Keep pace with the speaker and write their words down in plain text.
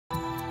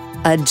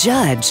a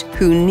judge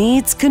who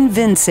needs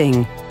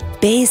convincing,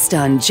 based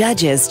on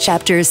Judges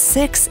chapters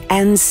 6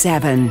 and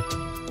 7.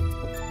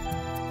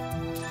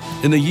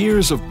 In the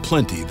years of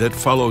plenty that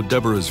followed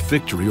Deborah's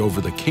victory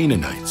over the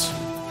Canaanites,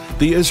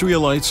 the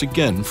Israelites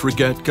again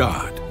forget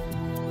God.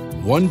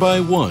 One by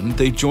one,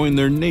 they join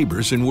their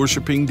neighbors in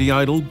worshiping the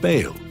idol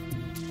Baal.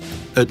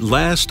 At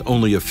last,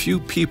 only a few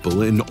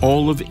people in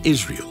all of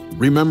Israel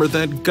remember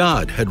that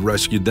God had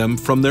rescued them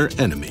from their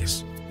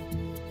enemies.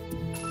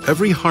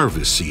 Every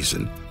harvest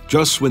season,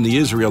 just when the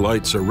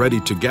Israelites are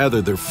ready to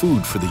gather their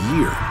food for the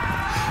year,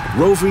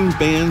 roving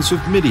bands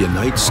of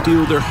Midianites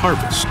steal their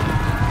harvest.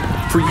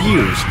 For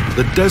years,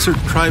 the desert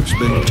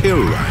tribesmen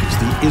terrorize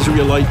the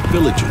Israelite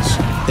villages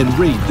and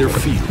raid their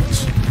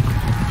fields.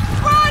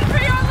 Run for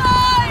your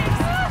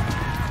lives!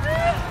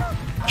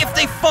 If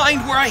they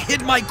find where I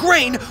hid my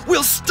grain,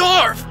 we'll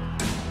starve!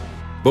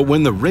 But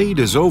when the raid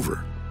is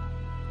over,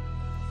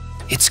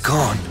 it's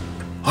gone.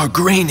 Our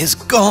grain is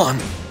gone.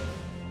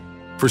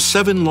 For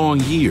 7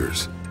 long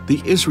years,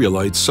 the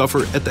Israelites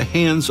suffer at the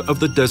hands of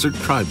the desert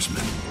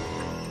tribesmen.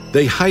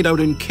 They hide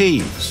out in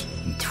caves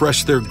and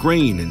thresh their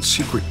grain in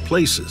secret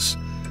places,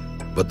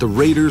 but the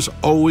raiders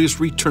always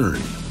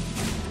return.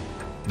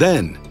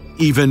 Then,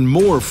 even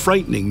more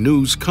frightening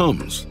news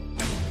comes.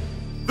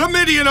 The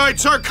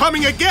Midianites are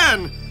coming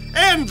again,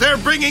 and they're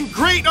bringing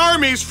great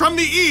armies from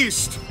the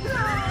east.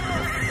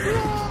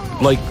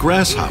 Like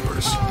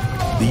grasshoppers,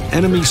 the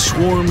enemy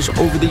swarms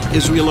over the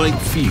Israelite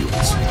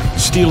fields,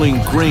 stealing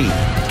grain,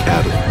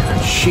 cattle,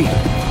 and sheep.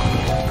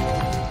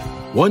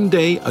 One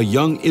day, a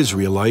young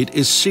Israelite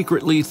is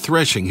secretly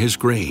threshing his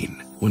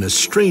grain when a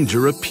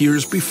stranger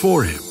appears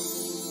before him.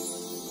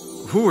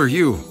 Who are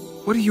you?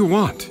 What do you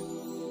want?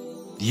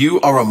 You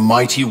are a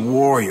mighty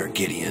warrior,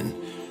 Gideon.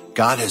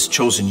 God has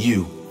chosen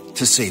you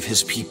to save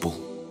his people.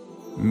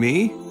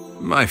 Me?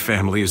 My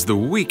family is the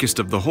weakest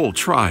of the whole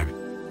tribe,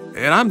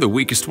 and I'm the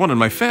weakest one in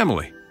my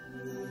family.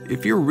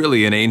 If you're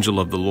really an angel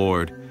of the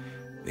Lord,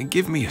 then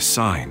give me a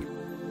sign.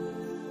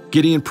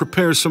 Gideon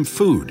prepares some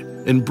food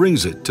and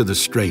brings it to the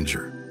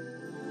stranger.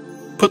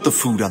 Put the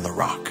food on the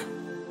rock.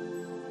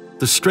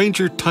 The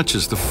stranger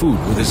touches the food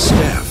with his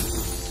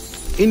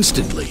staff.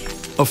 Instantly,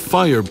 a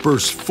fire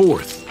bursts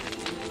forth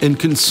and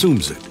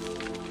consumes it.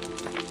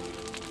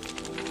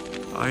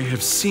 I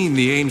have seen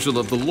the angel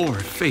of the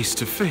Lord face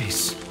to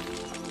face.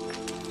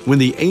 When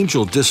the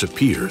angel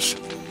disappears,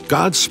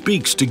 God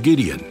speaks to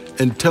Gideon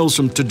and tells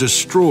him to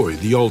destroy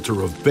the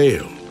altar of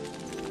Baal.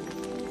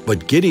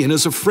 But Gideon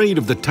is afraid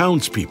of the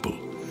townspeople,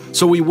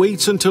 so he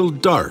waits until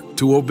dark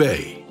to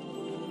obey.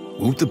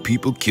 Won't the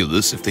people kill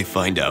us if they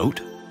find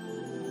out?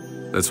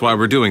 That's why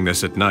we're doing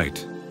this at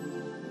night.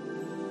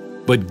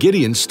 But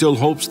Gideon still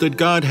hopes that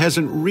God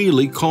hasn't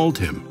really called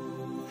him.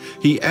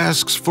 He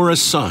asks for a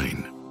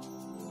sign.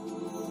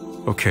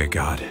 Okay,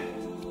 God.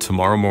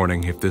 Tomorrow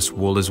morning, if this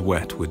wool is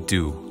wet with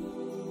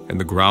dew, and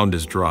the ground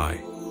is dry,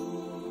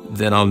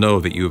 then I'll know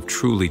that you have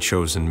truly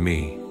chosen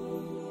me.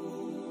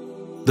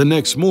 The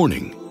next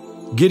morning,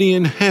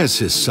 Gideon has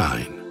his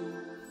sign.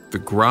 The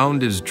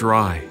ground is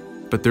dry,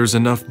 but there's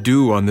enough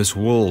dew on this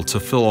wool to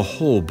fill a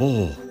whole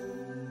bowl.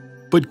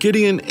 But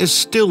Gideon is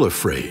still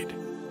afraid.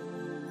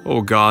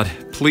 Oh God,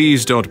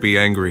 please don't be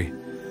angry,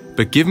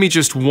 but give me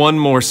just one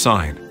more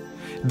sign.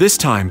 This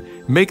time,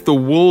 make the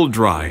wool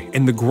dry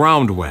and the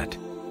ground wet.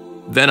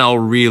 Then I'll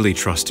really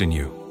trust in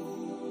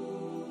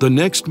you. The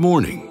next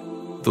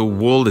morning, the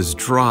wool is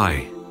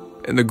dry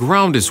and the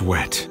ground is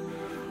wet.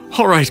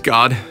 All right,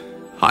 God,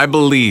 I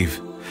believe.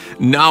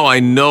 Now I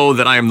know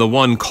that I am the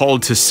one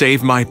called to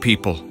save my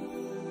people.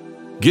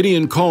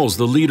 Gideon calls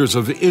the leaders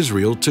of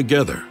Israel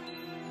together.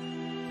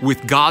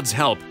 With God's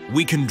help,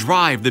 we can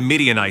drive the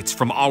Midianites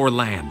from our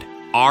land.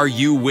 Are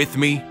you with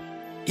me?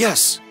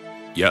 Yes.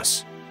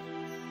 Yes.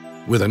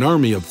 With an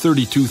army of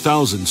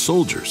 32,000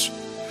 soldiers,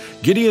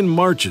 Gideon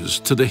marches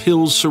to the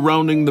hills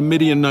surrounding the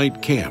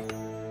Midianite camp.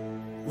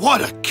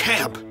 What a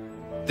camp!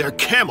 Their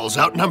camels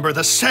outnumber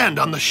the sand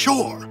on the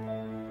shore.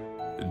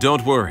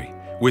 Don't worry.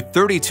 With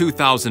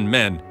 32,000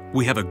 men,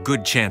 we have a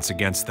good chance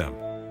against them.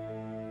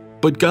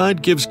 But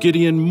God gives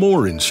Gideon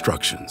more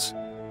instructions.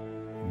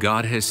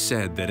 God has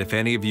said that if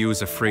any of you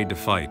is afraid to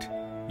fight,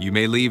 you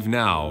may leave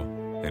now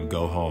and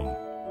go home.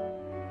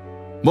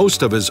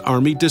 Most of his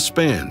army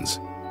disbands.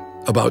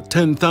 About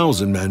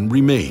 10,000 men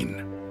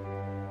remain.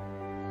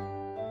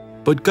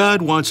 But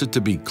God wants it to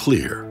be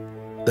clear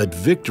that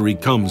victory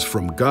comes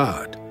from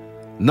God,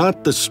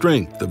 not the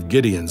strength of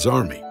Gideon's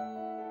army.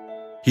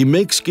 He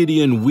makes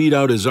Gideon weed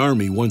out his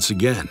army once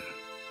again.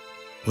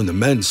 When the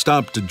men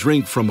stop to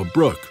drink from a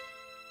brook,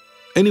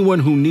 anyone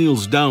who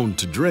kneels down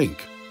to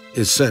drink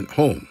is sent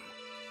home.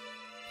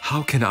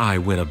 How can I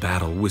win a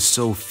battle with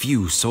so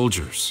few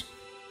soldiers?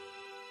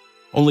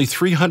 Only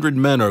 300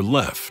 men are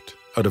left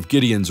out of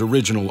Gideon's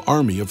original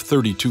army of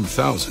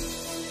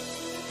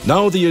 32,000.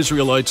 Now the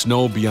Israelites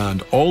know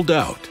beyond all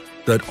doubt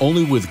that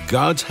only with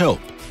God's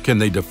help can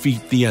they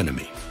defeat the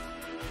enemy.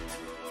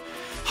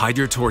 Hide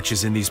your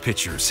torches in these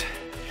pitchers.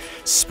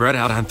 Spread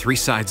out on 3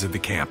 sides of the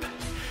camp.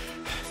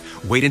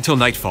 Wait until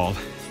nightfall.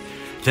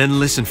 Then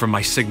listen for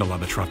my signal on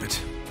the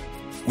trumpet.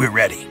 We're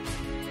ready.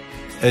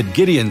 At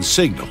Gideon's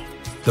signal,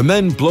 the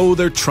men blow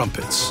their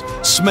trumpets,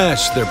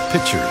 smash their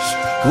pitchers,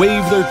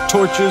 wave their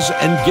torches,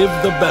 and give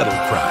the battle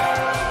cry.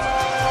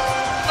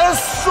 A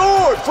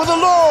sword for the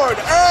Lord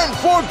and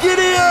for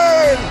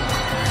Gideon!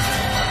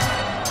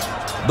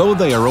 Though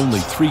they are only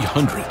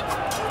 300,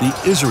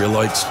 the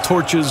Israelites'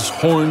 torches,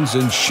 horns,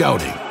 and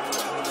shouting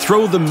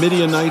throw the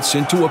Midianites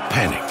into a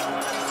panic.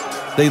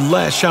 They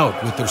lash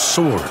out with their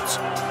swords,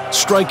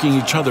 striking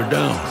each other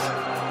down.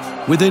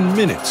 Within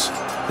minutes,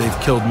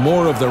 they've killed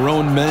more of their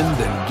own men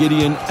than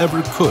Gideon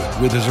ever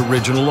could with his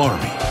original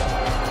army.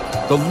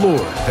 The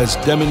Lord has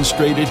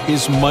demonstrated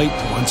his might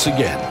once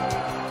again.